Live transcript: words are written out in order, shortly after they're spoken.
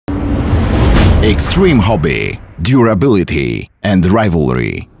Extreme hobby, durability and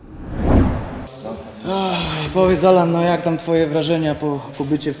rivalry. Powiedz Alan, no jak tam twoje wrażenia po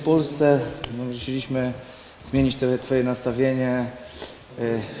pobycie w Polsce? No, chcieliśmy zmienić twoje nastawienie,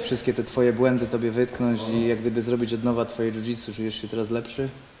 wszystkie te twoje błędy tobie wytknąć i jak gdyby zrobić od nowa twoje jiu-jitsu. Czujesz się teraz lepszy?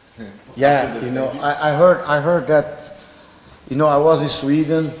 Yeah, you know, I heard that, you know, I was in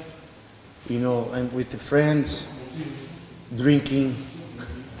Sweden, you know, and with the friends, drinking,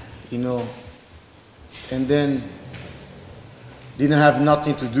 you know, and then didn't have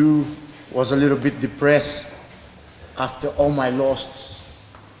nothing to do, was a little bit depressed after all my losses,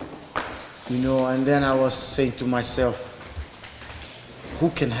 you know, and then I was saying to myself, who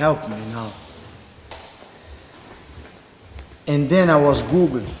can help me now? And then I was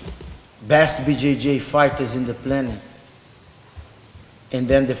Googling best BJJ fighters in the planet. And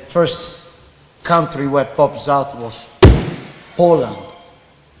then the first country where pops out was Poland.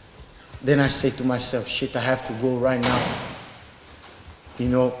 Then I say to myself, shit, I have to go right now. You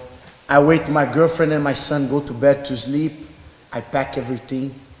know, I wait my girlfriend and my son go to bed to sleep. I pack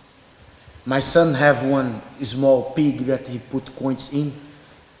everything. My son have one small pig that he put coins in.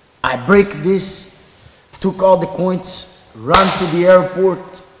 I break this, took all the coins, run to the airport,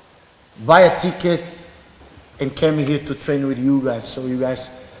 buy a ticket, and came here to train with you guys, so you guys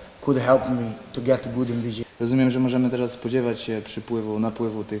could help me to get good in BJJ. Rozumiem, że możemy teraz spodziewać się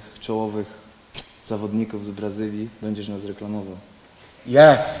napływu tych czołowych zawodników z Brazylii. Będziesz nas reklamował.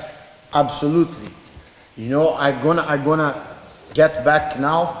 Yes, absolutely. You know, I'm gonna get back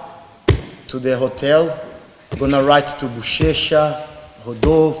now to the hotel. Gonna write to Bochecha,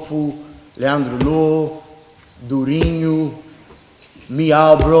 Rodolfo, Leandro Lô, Durinho,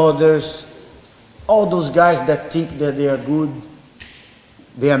 Miao brothers, all those guys that think that they are good,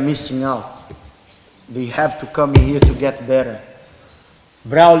 they are missing out. They have to come here to get better.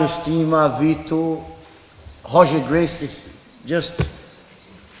 Braulio Stima, Vito, Roger Grace is just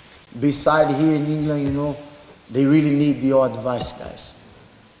beside here in England, you know. They really need your advice, guys.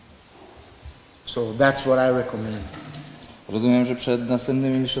 So that's what I recommend. Rozumiem, że przed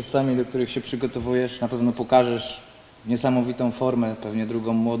następnymi mistrzostwami, do których się przygotowujesz, na pewno pokażesz niesamowitą formę, pewnie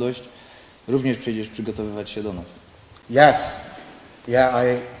drugą młodość. Również przyjdziesz przygotowywać się do nas. Yes, yeah,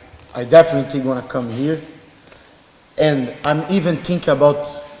 I definitely gonna come here, and I'm even thinking about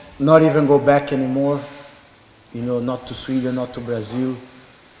not even go back anymore. You know, not to Sweden, not to Brazil.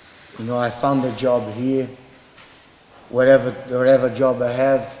 You know, I found a job here, whatever job I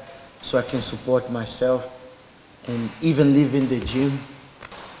have, so I can support myself and even live in the gym,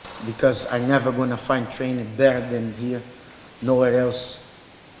 because I'm never gonna find training better than here, nowhere else.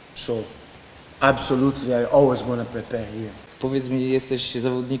 So absolutely, I always gonna prepare here. Powiedz mi, jesteś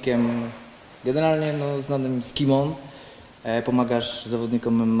zawodnikiem generalnie znanym z kimon. Pomagasz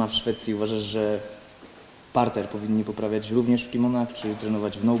zawodnikom MMA w Szwecji. Uważasz, że parter powinni poprawiać również w kimonach, czy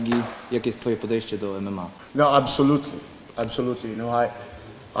trenować w nogi? Jakie jest twoje podejście do MMA? No, absolutely, absolutely. You know,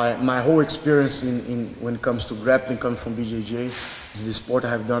 my whole experience when it comes to grappling comes from BJJ. It's the sport I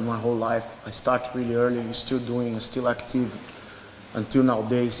have done my whole life. I started really early, still doing, still active until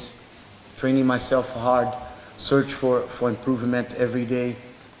nowadays. Training myself hard, search for improvement every day,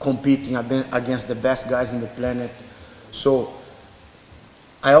 competing against the best guys in the planet. So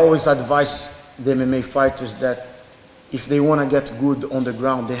I always advise the MMA fighters that if they want to get good on the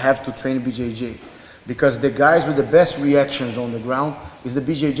ground, they have to train BJJ. Because the guys with the best reactions on the ground is the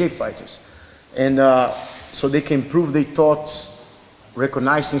BJJ fighters. And so they can improve their thoughts,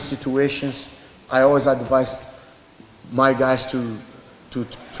 recognizing situations. I always advise my guys to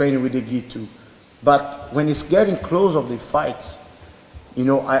train with the gi too. But when it's getting close of the fights, you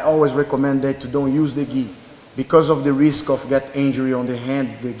know, I always recommend that to don't use the gi. Because of the risk of get injury on the hand,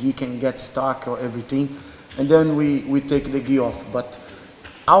 the gi can get stuck or everything. And then we take the gi off. But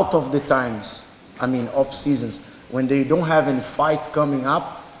out of the times, I mean off seasons, when they don't have any fight coming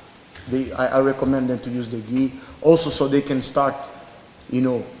up, I recommend them to use the gi. Also so they can start, you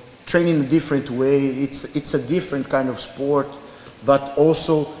know, training in a different way. It's a different kind of sport, but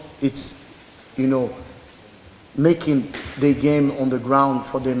also it's, you know, making the game on the ground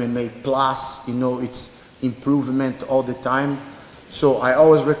for the MMA plus, you know, it's improvement all the time. So I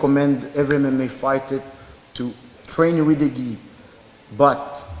always recommend every MMA fighter to train with the gi,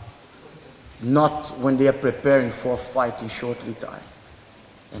 but not when they are preparing for a fight in shortly time.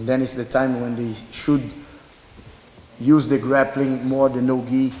 And then it's the time when they should use the grappling more, the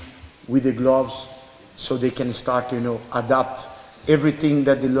no-gi, with the gloves, so they can start, you know, adapt everything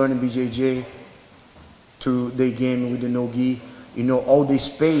that they learn in BJJ to their game with the no-gi. You know, all the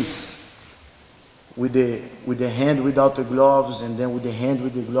space with the hand without the gloves, and then with the hand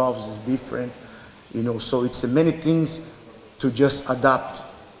with the gloves is different. You know, so it's many things to just adapt.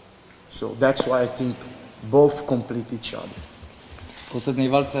 So that's why I think both complete each other. W ostatniej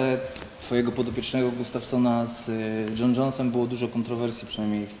walce twojego podopiecznego Gustafsona z John Jonesem było dużo kontrowersji,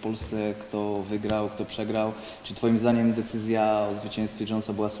 przynajmniej w Polsce, kto wygrał, kto przegrał. Czy twoim zdaniem decyzja o zwycięstwie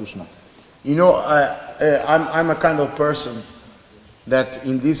Jonesa była słuszna? You know, I'm a kind of person that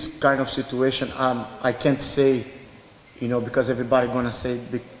in this kind of situation, I can't say, you know, because everybody gonna say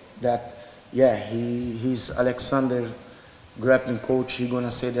that, yeah, he's Alexander grappling coach, he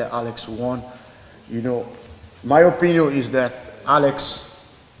gonna say that Alex won. You know, my opinion is that Alex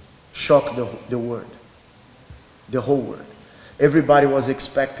shocked the world, the whole world. Everybody was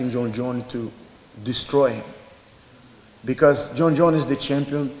expecting John Jones to destroy him. Because John Jones is the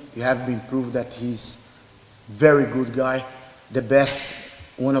champion, you have been proved that he's very good guy, the best,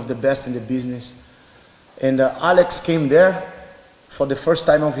 one of the best in the business. And Alex came there for the first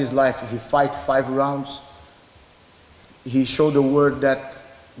time of his life. He fight 5 rounds. He showed the world that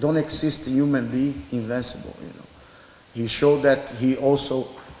don't exist a human being invincible, you know. He showed that he also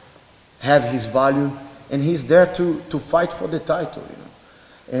have his value, and he's there to fight for the title, you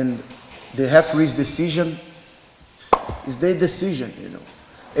know. And the referee's decision is their decision, you know.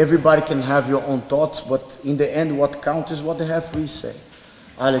 Everybody can have your own thoughts, but in the end what counts is what the referees say.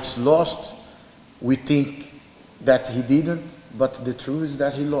 Alex lost. We think that he didn't, but the truth is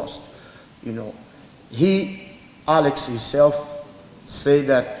that he lost. You know, Alex himself say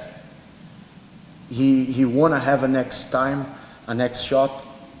that he wanna have a next time, a next shot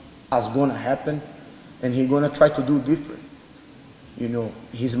is gonna happen, and he gonna try to do different. You know,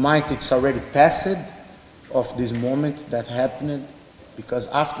 his mind it's already passed of this moment that happened, because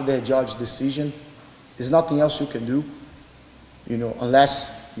after the judge decision, there's nothing else you can do. You know,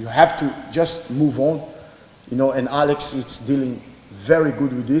 unless you have to just move on. You know, and Alex is dealing very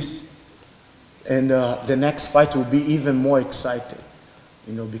good with this. And the next fight will be even more exciting,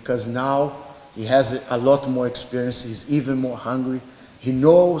 you know, because now he has a lot more experience. He's even more hungry. He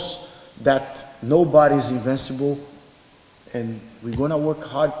knows that nobody is invincible, and we're gonna work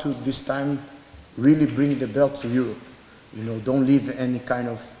hard to this time really bring the belt to Europe. You know, don't leave any kind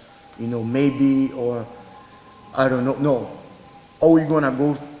of, you know, maybe or I don't know. No, all we're gonna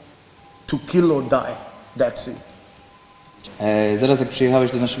go to kill or die. That's it. Zaraz jak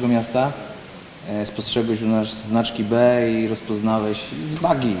przyjechałeś do naszego miasta, spostrzegłeś u nas znaczki B i rozpoznałeś z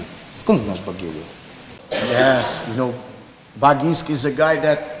Bagi. Skąd znasz Bagiego? Yes, you know, Baginski is a guy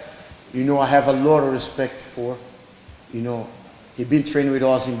that, you know, I have a lot of respect for. You know, he been training with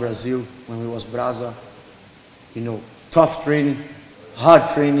us in Brazil when we was Brasa. You know, tough training, hard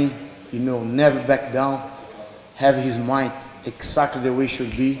training, you know, never back down. Have his mind exactly the way it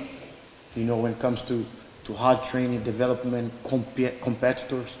should be, you know, when it comes to hard training, development,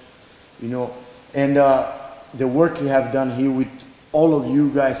 competitors, you know. And the work he have done here with all of you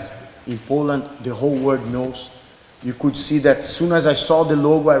guys in Poland, the whole world knows. You could see that as soon as I saw the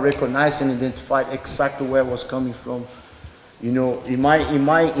logo, I recognized and identified exactly where it was coming from. You know, in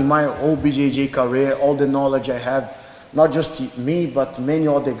my whole BJJ career, all the knowledge I have, not just me, but many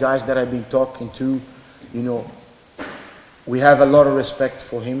other guys that I've been talking to, you know, we have a lot of respect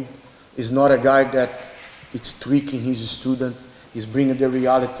for him. He's not a guy that it's tweaking his student. He's bringing the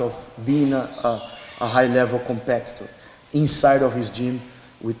reality of being a high-level competitor inside of his gym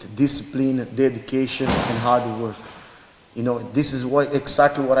with discipline, dedication, and hard work. You know, this is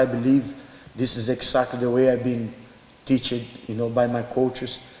exactly what I believe. This is exactly the way I've been teaching, you know, by my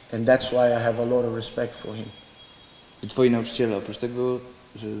coaches, and that's why I have a lot of respect for him. Twoi nauczyciele, oprócz tego,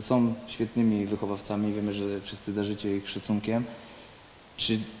 że są świetnymi wychowawcami, wiemy, że wszyscy darzycie ich szacunkiem,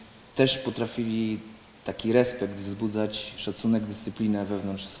 czy też potrafili taki respekt wzbudzać, szacunek, dyscyplinę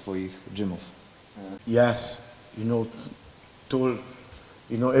wewnątrz swoich gymów? Yes, you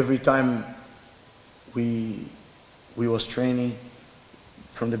know, every time we was training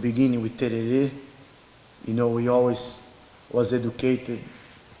from the beginning with TDD, you know, we always was educated,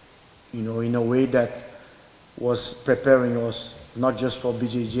 you know, in a way that was preparing us not just for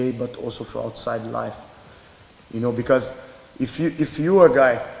BJJ but also for outside life, you know, because if you are a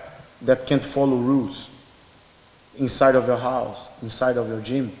guy that can't follow rules inside of your house, inside of your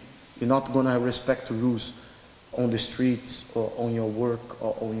gym, you're not gonna respect the rules on the streets or on your work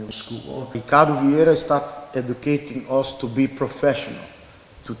or on your school. Ricardo Vieira started educating us to be professional,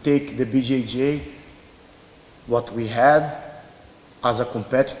 to take the BJJ, what we had as a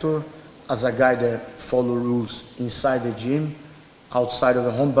competitor, as a guy that follow rules inside the gym, outside of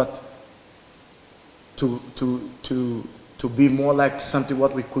the home, but to be more like something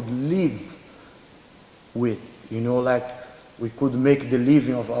what we could live with, you know, like we could make the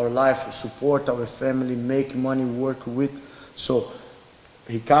living of our life, support our family, make money, work with. So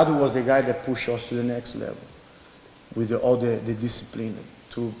Ricardo was the guy that pushed us to the next level with all the discipline,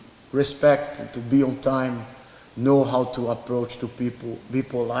 to respect, to be on time, know how to approach to people, be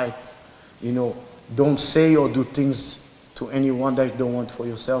polite, you know, don't say or do things to anyone that you don't want for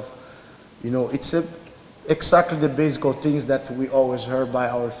yourself. You know, it's exactly the basic things that we always heard by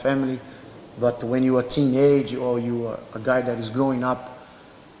our family, but when you are a teenage or you are a guy that is growing up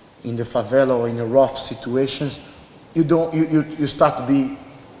in the favela or in a rough situations, you start to be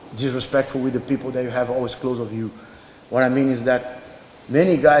disrespectful with the people that you have always close of you. What I mean is that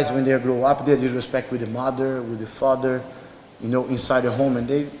many guys, when they grow up, they disrespect with the mother, with the father, you know, inside the home, and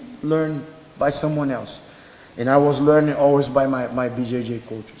they learn by someone else. And I was learning always by my BJJ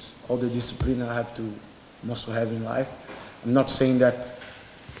coaches, all the discipline I must have in life. I'm not saying that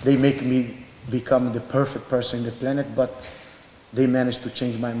they make me become the perfect person in the planet, but they managed to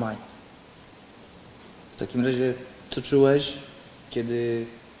change my mind. W takim razie, co czułeś, kiedy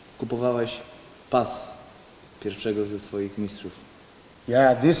kupowałeś pas pierwszego ze swoich mistrzów?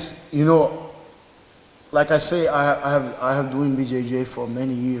 Yeah, this, you know, like I say, I have doing BJJ for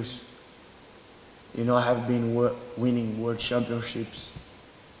many years. You know, I have been winning world championships,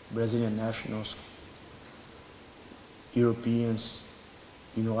 Brazilian nationals, Europeans.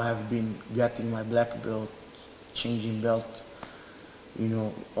 You know, I have been getting my black belt, changing belt, you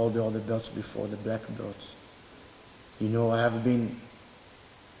know, all the other belts before the black belts. You know, I have been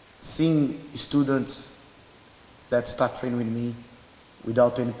seeing students that start training with me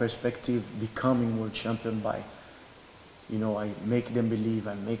without any perspective becoming world champion by, you know, I make them believe,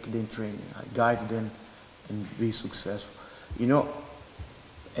 I make them train, I guide them and be successful. You know,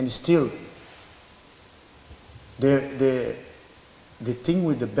 and still, the thing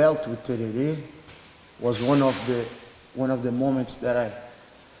with the belt with Tereré was one of the moments that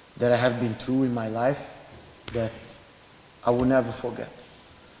I have been through in my life that I will never forget.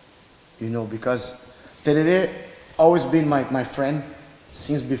 You know, because Tereré always been my friend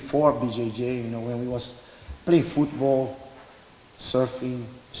since before BJJ, you know, when we was playing football, surfing,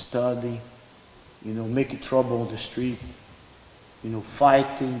 studying, you know, making trouble on the street, you know,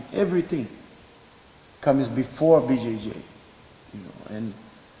 fighting, everything comes before BJJ, you know, and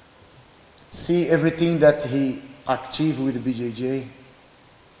see everything that he achieved with BJJ.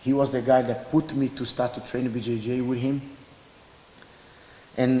 He was the guy that put me to start to train BJJ with him.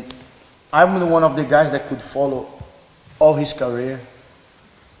 And I'm one of the guys that could follow all his career,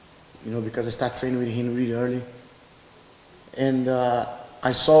 you know, because I started training with him really early. And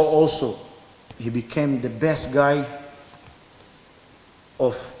I saw also he became the best guy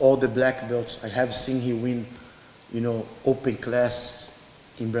of all the black belts. I have seen him win, you know, open class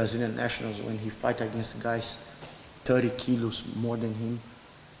in Brazilian nationals when he fight against guys 30 kilos more than him,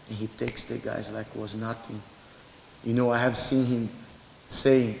 and he takes the guys like it was nothing. You know, I have seen him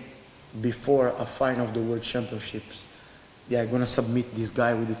saying before a final of the World Championships, yeah, I'm gonna submit this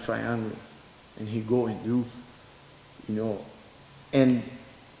guy with the triangle, and he go and do, you know. And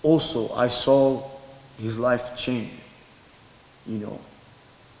also I saw his life change, you know,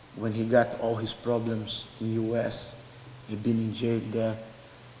 when he got all his problems in US, he'd been in jail there,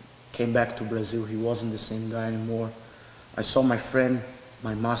 came back to Brazil, he wasn't the same guy anymore. I saw my friend,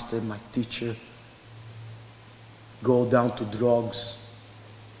 my master, my teacher, go down to drugs,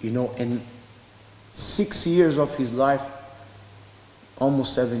 you know, and 6 years of his life,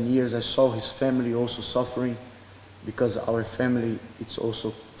 almost 7 years, I saw his family also suffering, because our family, it's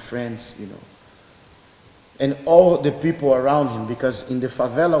also friends, you know. And all the people around him, because in the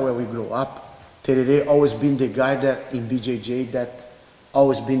favela where we grew up, Tereré always been the guy that in BJJ that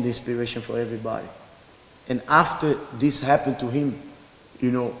always been the inspiration for everybody. And after this happened to him,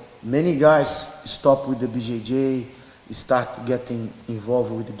 you know, many guys stopped with the BJJ, start getting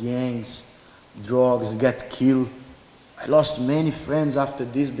involved with gangs, drugs, get killed. I lost many friends after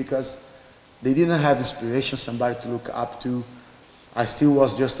this because they didn't have inspiration, somebody to look up to. I still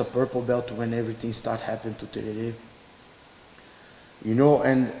was just a purple belt when everything started happening to Tereré. You know,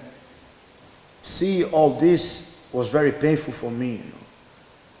 and see all this was very painful for me, you know,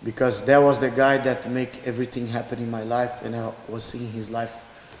 because that was the guy that make everything happen in my life, and I was seeing his life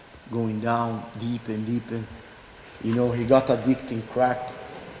going down deep and deep. And, you know, he got addicted in crack.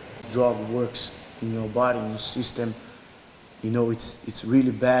 Drug works in your body, in your system. You know, it's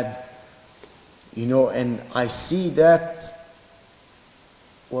really bad. You know, and I see that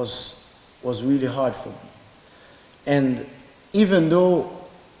was really hard for me. And even though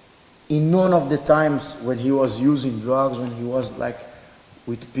in none of the times when he was using drugs, when he was like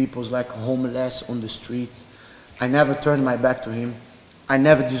with people like homeless on the street, I never turned my back to him. I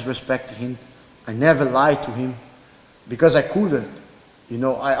never disrespected him. I never lied to him because I couldn't. You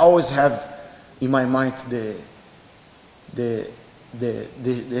know, I always have in my mind the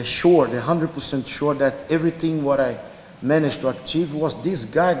sure, the 100% sure that everything what I managed to achieve was this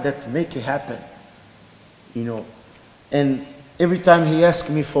guy that make it happen. You know, and every time he asked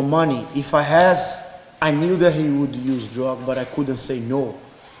me for money, if I knew that he would use drugs, but I couldn't say no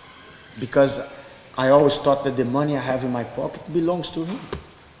because I always thought that the money I have in my pocket belongs to him.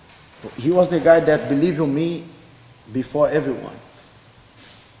 He was the guy that believed in me before everyone.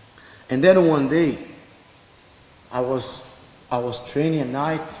 And then one day, I was training at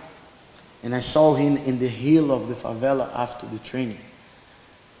night, and I saw him in the hill of the favela after the training.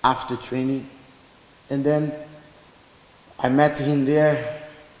 After training, and then I met him there.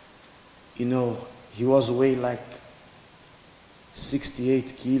 You know, he was weighing like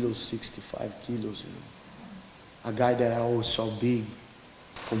 68 kilos, 65 kilos, you know. A guy that I always saw big,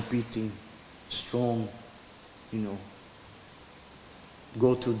 competing, strong, you know,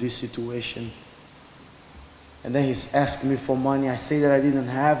 go through this situation. And then he's asking me for money. I say that I didn't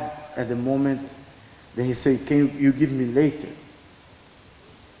have at the moment. Then he said, can you give me later?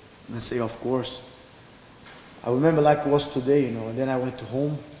 And I say, of course. I remember like it was today, you know, and then I went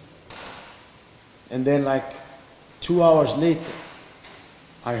home. And then like 2 hours later,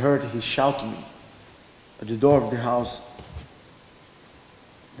 I heard he shout me at the door of the house.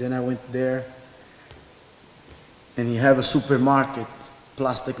 Then I went there, and he have a supermarket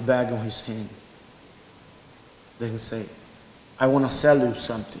plastic bag on his hand. Then he say, I want to sell you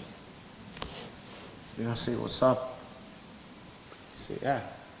something. Then I say, what's up? He say, yeah,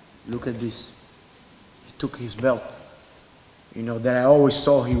 look at this. He took his belt, you know, that I always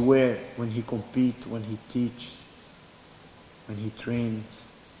saw he wear when he compete, when he teach, when he trains.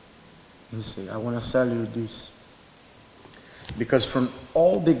 He say, I want to sell you this. Because from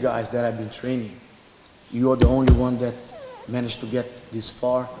all the guys that I've been training, you are the only one that managed to get this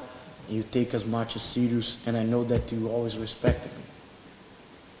far. And you take as much as serious, and I know that you always respected me.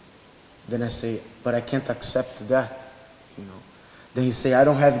 Then I say, but I can't accept that, you know. Then he say, I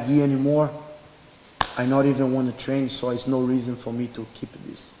don't have gi anymore. I not even want to train, so it's no reason for me to keep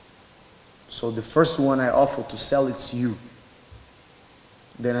this. So the first one I offer to sell, it's you.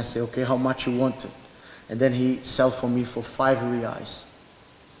 Then I say, okay, how much you want it? And then he sell for me for 5 reais.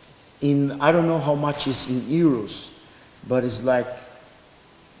 I don't know how much is in euros, but it's like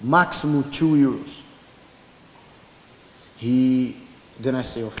maximum 2 euros. Then I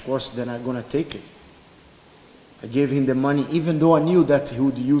say, of course, then I'm gonna take it. I gave him the money, even though I knew that he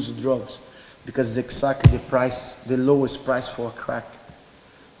would use drugs, because it's exactly the price, the lowest price for a crack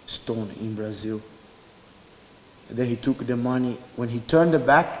stone in Brazil. And then he took the money. When he turned it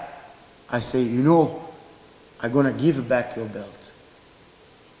back, I say, you know, I'm gonna give back your belt.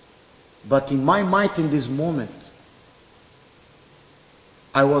 But in my mind in this moment,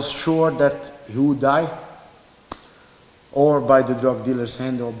 I was sure that he would die, or by the drug dealer's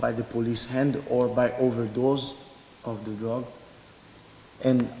hand, or by the police hand, or by overdose of the drug.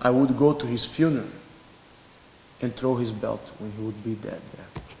 And I would go to his funeral and throw his belt when he would be dead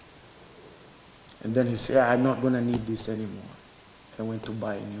there. And then he said, I'm not gonna need this anymore. I went to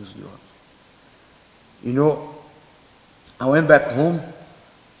buy a new drug. You know, I went back home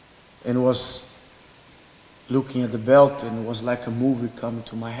and was looking at the belt, and it was like a movie coming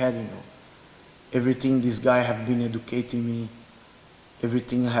to my head, you know. Everything this guy have been educating me,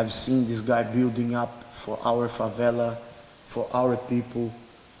 everything I have seen this guy building up for our favela, for our people,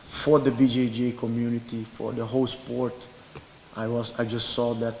 for the BJJ community, for the whole sport. I just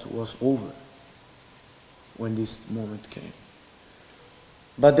saw that was over when this moment came.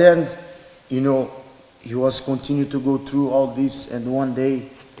 But then, you know, he was continuing to go through all this, and one day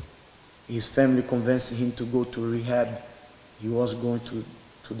his family convinced him to go to rehab. He was going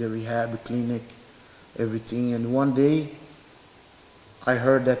to the rehab clinic, everything, and one day I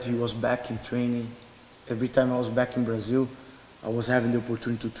heard that he was back in training. Every time I was back in Brazil, I was having the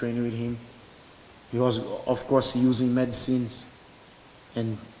opportunity to train with him. He was, of course, using medicines,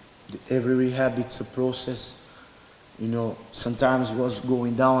 and every rehab, it's a process. You know, sometimes he was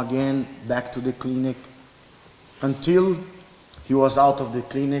going down again, back to the clinic, until he was out of the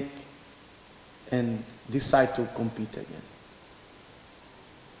clinic and decided to compete again.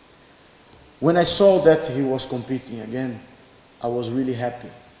 When I saw that he was competing again, I was really happy.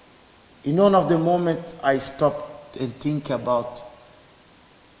 In none of the moment I stopped and think about,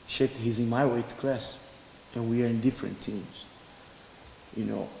 shit, he's in my weight class, and we are in different teams. You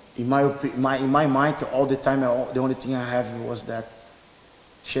know, in my mind, all the time, the only thing I have was that,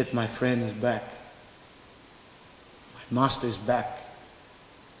 shit, my friend is back. master is back.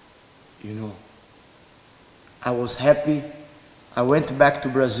 You know, I was happy. I went back to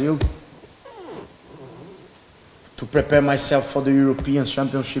Brazil to prepare myself for the European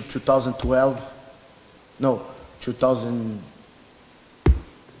Championship 2012. No,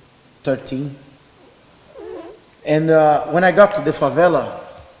 2013. And when I got to the favela,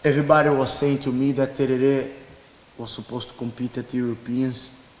 everybody was saying to me that Tererê was supposed to compete at the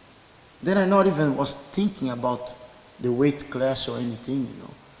Europeans. Then I not even was thinking about the weight class or anything, you know.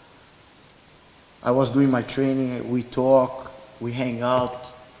 I was doing my training, we talk, we hang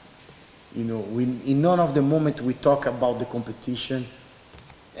out, you know, in none of the moment we talk about the competition.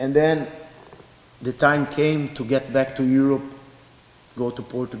 And then the time came to get back to Europe, go to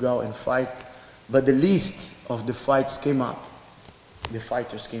Portugal and fight. But the list of the fights came up, the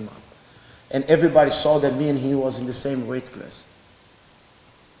fighters came up. And everybody saw that me and he was in the same weight class.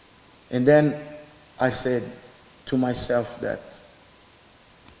 And then I said to myself that,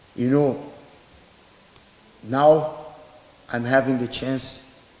 you know, now I'm having the chance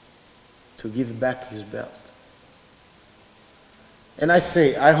to give back his belt. And I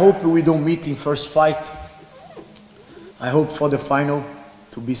say, I hope we don't meet in first fight. I hope for the final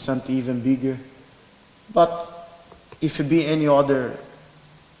to be something even bigger. But if it be any other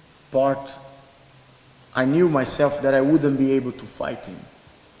part, I knew myself that I wouldn't be able to fight him.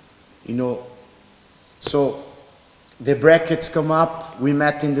 You know, so the brackets come up, we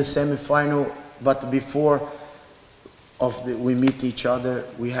met in the semi-final, but before we meet each other,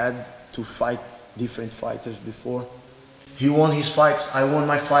 we had to fight different fighters before. He won his fights, I won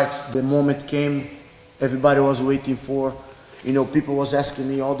my fights. The moment came, everybody was waiting for, you know, people was asking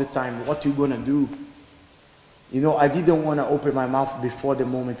me all the time, what you gonna do? You know, I didn't want to open my mouth before the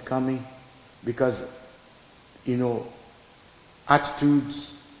moment coming because, you know,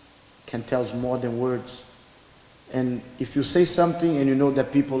 attitudes can tell more than words. And if you say something and you know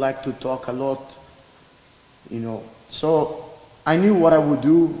that people like to talk a lot, you know, so I knew what I would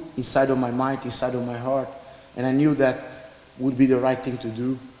do inside of my mind, inside of my heart, and I knew that would be the right thing to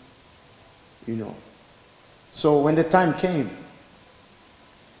do, you know. So when the time came,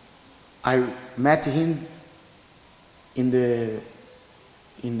 I met him in the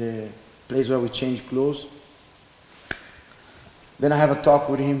place where we change clothes. Then I have a talk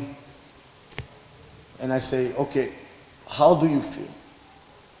with him, and I say, okay, how do you feel?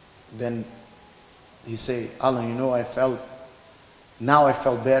 Then he say, Alan, you know, now I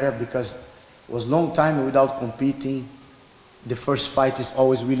felt better because it was a long time without competing. The first fight is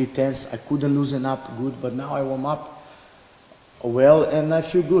always really tense. I couldn't loosen up good, but now I warm up well and I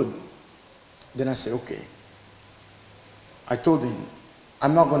feel good. Then I say, okay. I told him,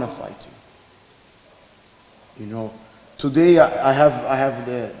 I'm not gonna fight you. You know, today I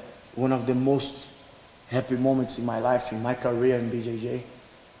have one of the most happy moments in my life, in my career in BJJ,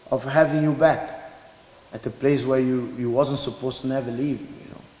 of having you back at the place where you wasn't supposed to never leave, you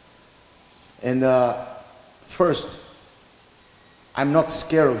know. And first, I'm not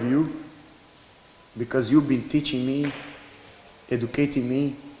scared of you because you've been teaching me, educating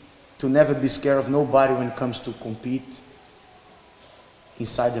me to never be scared of nobody when it comes to compete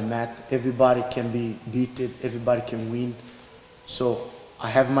inside the mat. Everybody can be beaten, everybody can win. So I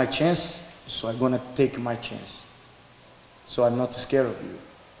have my chance, so I'm gonna take my chance. So I'm not scared of you.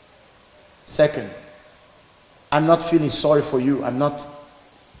 Second, I'm not feeling sorry for you. I'm not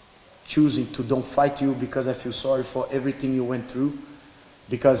choosing to don't fight you because I feel sorry for everything you went through.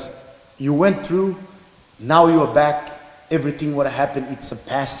 Because you went through, now you are back, everything what happened, it's a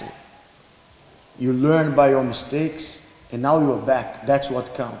passing. You learn by your mistakes, and now you are back. That's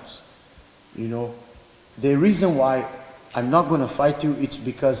what counts. You know, the reason why I'm not gonna fight you, it's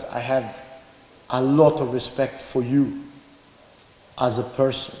because I have a lot of respect for you as a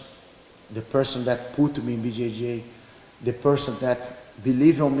person. The person that put me in BJJ, the person that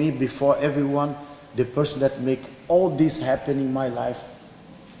believed on me before everyone, the person that make all this happen in my life.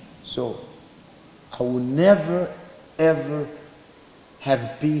 So I will never, ever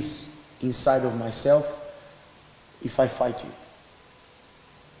have peace inside of myself if I fight you.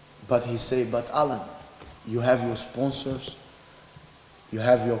 But he say, but Alan, you have your sponsors, you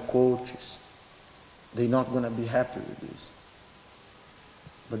have your coaches, they're not gonna be happy with this.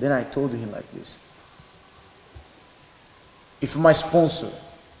 But then I told him like this, if my sponsor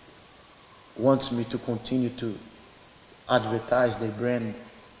wants me to continue to advertise their brand,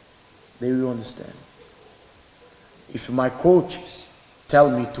 they will understand. If my coaches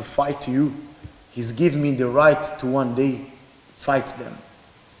tell me to fight you, he's giving me the right to one day fight them.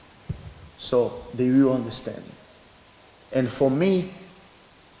 So they will understand. And for me,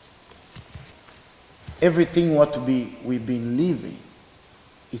 everything what we've been living,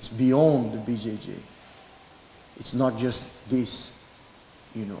 it's beyond the BJJ. It's not just this,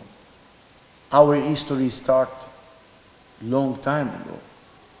 you know. Our history started long time ago,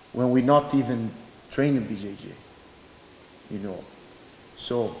 when we're not even training BJJ, you know.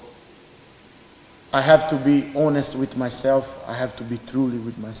 So I have to be honest with myself. I have to be truly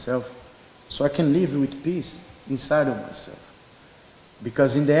with myself, so I can live with peace inside of myself.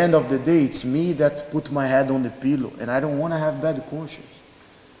 Because in the end of the day, it's me that put my head on the pillow, and I don't want to have bad conscience.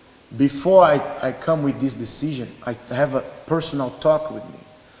 Before I come with this decision, I have a personal talk with me.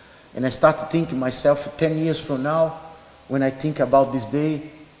 And I started thinking myself, 10 years from now, when I think about this day,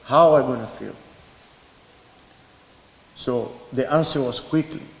 how am I going to feel? So the answer was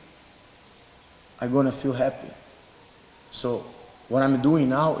quickly, I'm going to feel happy. So what I'm doing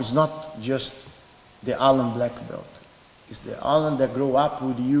now is not just the Alan black belt. It's the Alan that grew up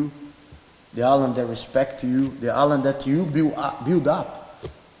with you, the Alan that respect you, the Alan that you build up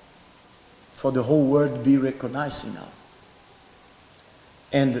for the whole world to be recognizing now.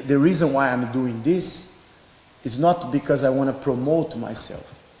 And the reason why I'm doing this is not because I want to promote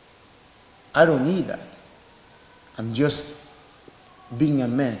myself. I don't need that. I'm just being a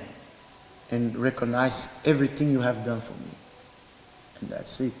man and recognize everything you have done for me. And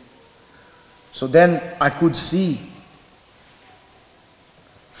that's it. So then I could see,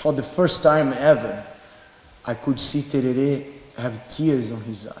 for the first time ever, I could see Tererê have tears on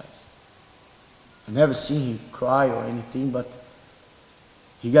his eyes. I never seen him cry or anything, but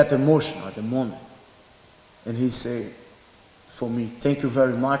he got emotional at the moment. And he said, for me, thank you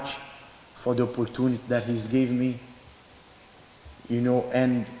very much for the opportunity that he's given me. You know,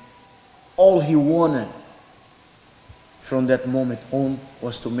 and all he wanted from that moment on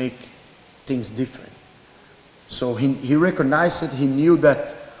was to make things different. So he recognized it. He knew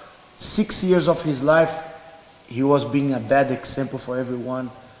that 6 years of his life, he was being a bad example for everyone.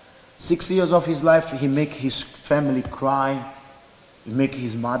 6 years of his life, he make his family cry. He make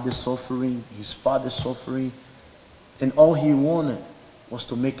his mother suffering, his father suffering. And all he wanted was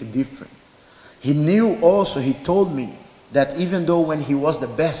to make a difference. He knew also, he told me, that even though when he was the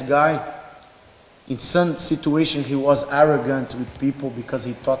best guy, in some situation he was arrogant with people because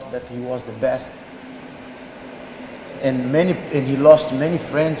he thought that he was the best. And he lost many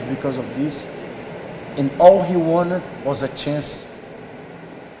friends because of this. And all he wanted was a chance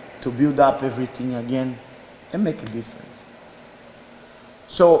to build up everything again and make a difference.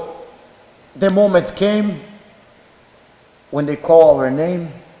 So the moment came when they called our name.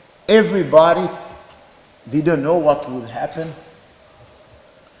 Everybody didn't know what would happen.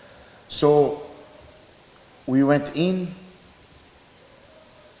 So we went in,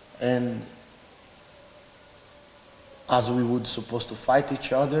 and as we would supposed to fight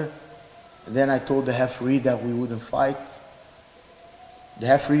each other. Then I told the referee that we wouldn't fight. The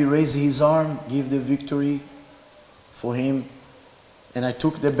referee raised his arm, give the victory for him, and I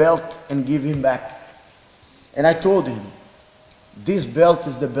took the belt and give him back. And I told him, this belt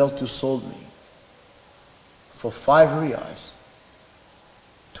is the belt you sold me for 5 reais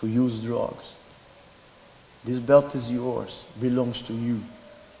to use drugs. This belt is yours, belongs to you.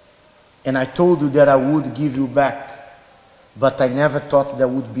 And I told you that I would give you back, but I never thought that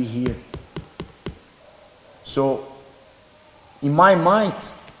would be here. So, in my mind,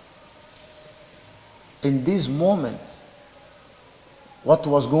 in this moment, what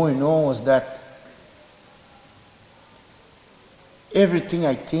was going on was that everything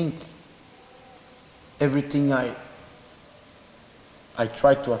I think, everything I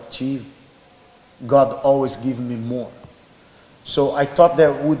try to achieve, God always gives me more. So I thought that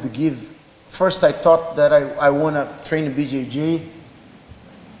I would give, first I thought that I want to train BJJ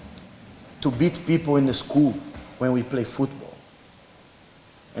to beat people in the school when we play football.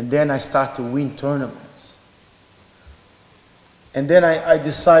 And then I start to win tournaments. And then I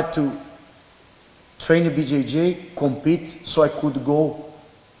decide to train BJJ, compete, so I could go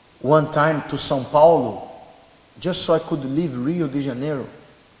one time to São Paulo, just so I could leave Rio de Janeiro,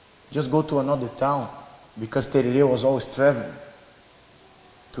 just go to another town, because Tererê was always traveling.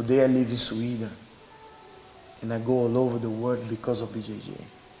 Today I live in Sweden, and I go all over the world because of BJJ.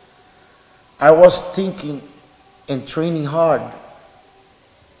 I was thinking and training hard,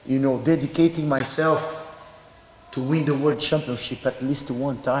 you know, dedicating myself to win the world championship at least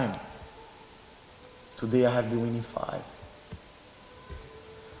one time. Today I have been winning 5.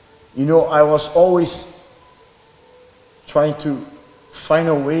 You know, I was always trying to find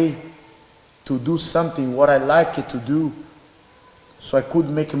a way to do something what I like it to do, so I could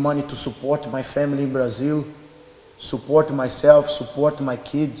make money to support my family in Brazil, support myself, support my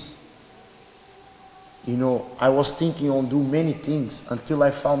kids. You know, I was thinking on do many things until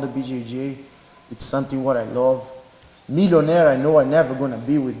I found the BJJ. It's something what I love. Millionaire, I know I'm never gonna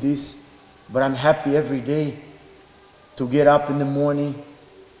be with this, but I'm happy every day to get up in the morning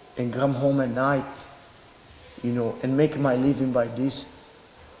and come home at night, you know, and make my living by this.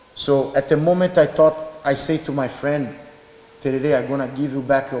 So at the moment I thought, I say to my friend, today I'm gonna give you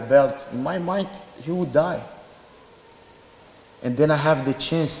back your belt. In my mind, he would die. And then I have the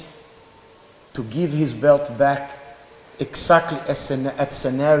chance to give his belt back exactly at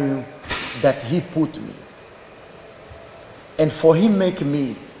scenario that he put me. And for him making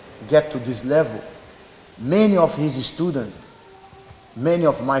me get to this level, many of his students, many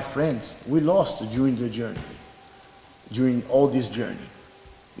of my friends, we lost during the journey, during all this journey.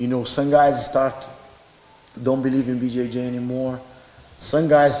 You know, some guys don't believe in BJJ anymore. Some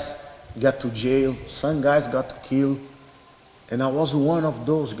guys got to jail. Some guys got killed. And I was one of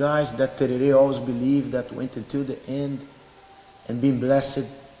those guys that Terere always believed, that went until the end and been blessed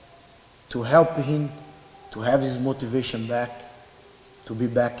to help him, to have his motivation back, to be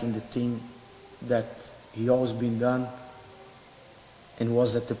back in the thing that he always been done and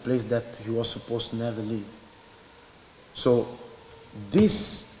was at the place that he was supposed to never leave. So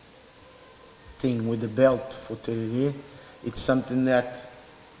this thing with the belt for Terere, it's something that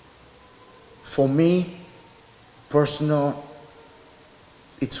for me, personal,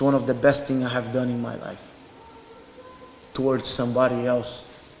 it's one of the best things I have done in my life towards somebody else.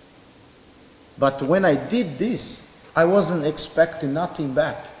 But when I did this, I wasn't expecting nothing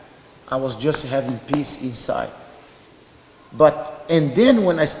back. I was just having peace inside. And then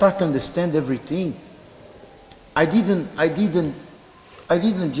when I start to understand everything, I didn't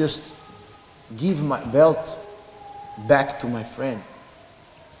just give my belt back to my friend.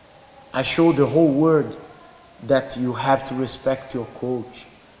 I showed the whole world that you have to respect your coach.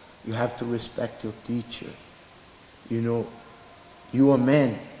 You have to respect your teacher. You know, you are a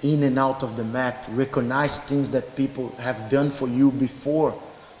man in and out of the mat. Recognize things that people have done for you before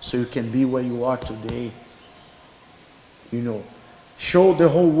so you can be where you are today. You know, show the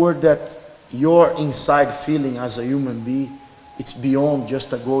whole world that your inside feeling as a human being, it's beyond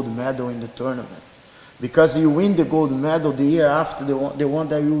just a gold medal in the tournament. Because you win the gold medal the year after, the one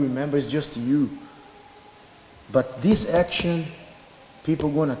that you remember is just you. But this action, people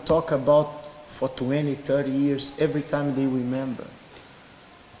are going to talk about for 20, 30 years, every time they remember.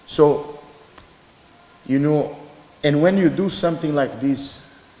 So, you know, and when you do something like this,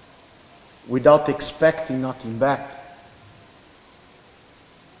 without expecting nothing back,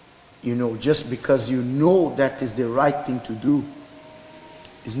 you know, just because you know that is the right thing to do,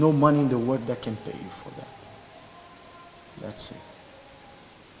 there's no money in the world that can pay you for that. That's it.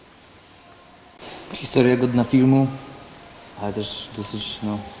 Historia godna filmu, ale też dosyć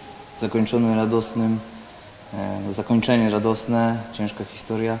zakończony radosnym, zakończenie radosne, ciężka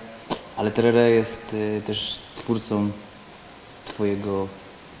historia, ale Terere jest też twórcą twojego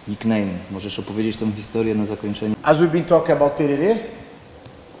nickname'u. Możesz opowiedzieć tą historię na zakończenie? As we've been talking about Terere,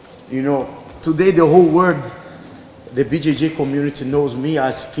 you know, today the whole world, the BJJ community knows me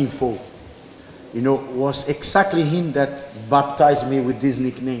as FINFOU. You know, was exactly him that baptized me with this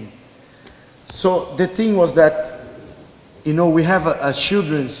nickname. So the thing was that, you know, we have a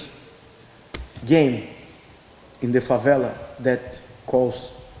children's game in the favela that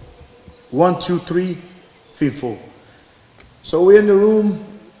calls 1, 2, 3, FINFOU. So we're in the room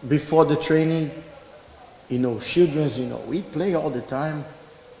before the training, you know, children's, you know, we play all the time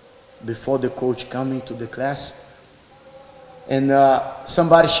before the coach coming to the class. And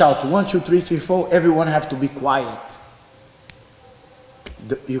somebody shout, 1, 2, 3, FINFOU, everyone have to be quiet.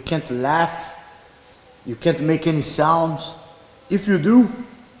 You can't laugh. You can't make any sounds. If you do,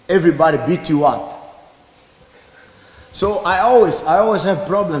 everybody beat you up. So I always have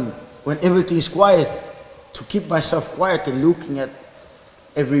problem when everything is quiet, to keep myself quiet and looking at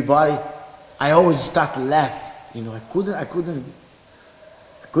everybody. I always start to laugh. You know, I couldn't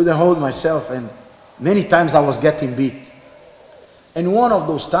hold myself, and many times I was getting beat. And one of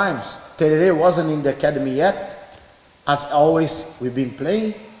those times, Terere wasn't in the academy yet. As always, we've been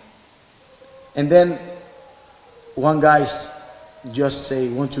playing. And then one guy just say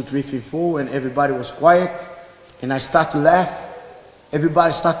 1, 2, 3, FINFOU, and everybody was quiet. And I start to laugh.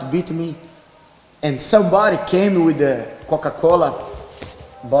 Everybody start to beat me. And somebody came with the Coca-Cola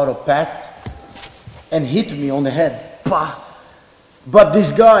bottle pat and hit me on the head. Pah! But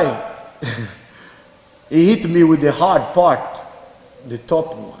this guy, he hit me with the hard part, the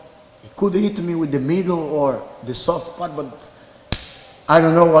top one. He could hit me with the middle or the soft part, but I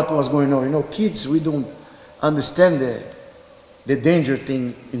don't know what was going on. You know, kids, we don't understand the danger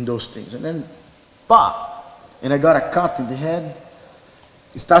thing in those things. And then, bah! And I got a cut in the head.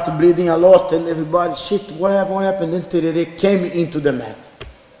 It started bleeding a lot, and everybody, shit, what happened, what happened? Then Terere came into the mat.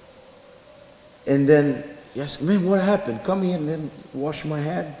 And then he asked, man, what happened? Come here and then wash my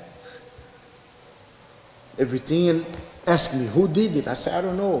head. Everything, and asked me, who did it? I said, I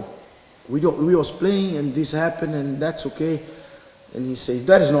don't know. We was playing, and this happened, and that's okay. And he says,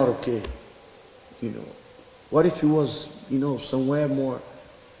 that is not okay. You know, what if it was, you know, somewhere more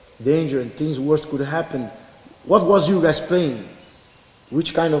danger and things worse could happen? What was you guys playing?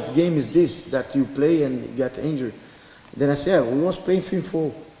 Which kind of game is this that you play and get injured? Then I said, we was playing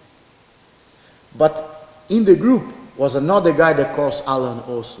FINFOU. But in the group was another guy that calls Alan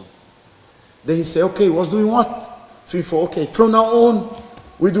also. Then he said, okay, was doing what? FINFOU, okay, from now on,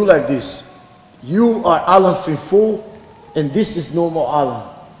 we do like this. You are Alan FINFOU, and this is no more Alan.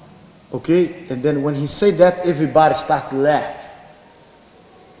 Okay? And then when he said that, everybody started laughing.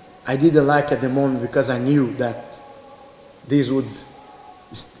 I didn't like at the moment because I knew that this would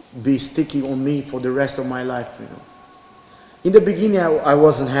be sticky on me for the rest of my life, you know. In the beginning, I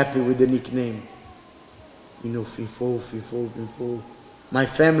wasn't happy with the nickname. You know, FINFOU, FINFOU, FINFOU. My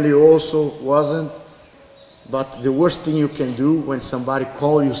family also wasn't. But the worst thing you can do when somebody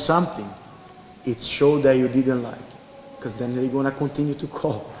calls you something, it's show that you didn't like it. Because then they're going to continue to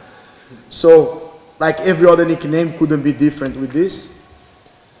call. So, like every other nickname couldn't be different with this.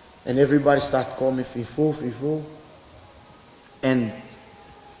 And everybody started calling me FINFOU, FINFOU. And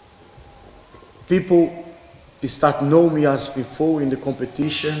people start knowing me as FINFOU in the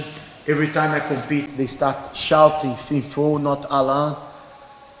competition. Every time I compete, they start shouting FINFOU, not Alan.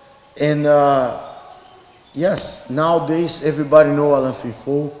 And yes, nowadays everybody know Alan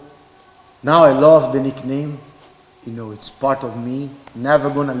FINFOU. Now I love the nickname. You know, it's part of me. Never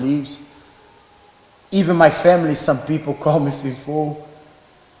gonna leave. Even my family, some people call me FINFOU.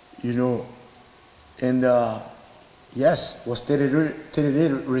 You know, and yes, was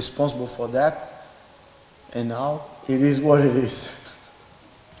Terere responsible for that. And now it is what it is.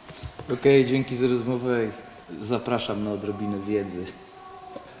 Okej, dzięki za rozmowę. Zapraszam na odrobinę wiedzy.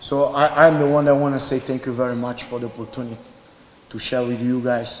 So I'm the one that want to say thank you very much for the opportunity to share with you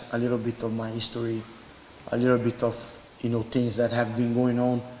guys a little bit of my history, a little bit of, you know, things that have been going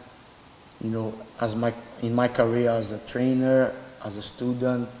on, you know, in my career as a trainer, as a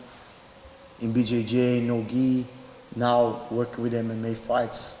student, in BJJ, no-gi, now working with MMA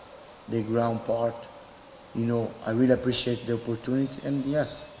fights, the ground part. You know, I really appreciate the opportunity, and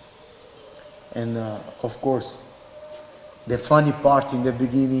yes. And of course, the funny part in the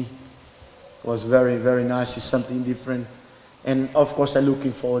beginning was very, very nice. It's something different. And of course, I'm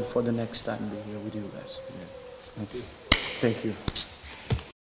looking forward for the next time being here with you guys. Yeah. Thank you.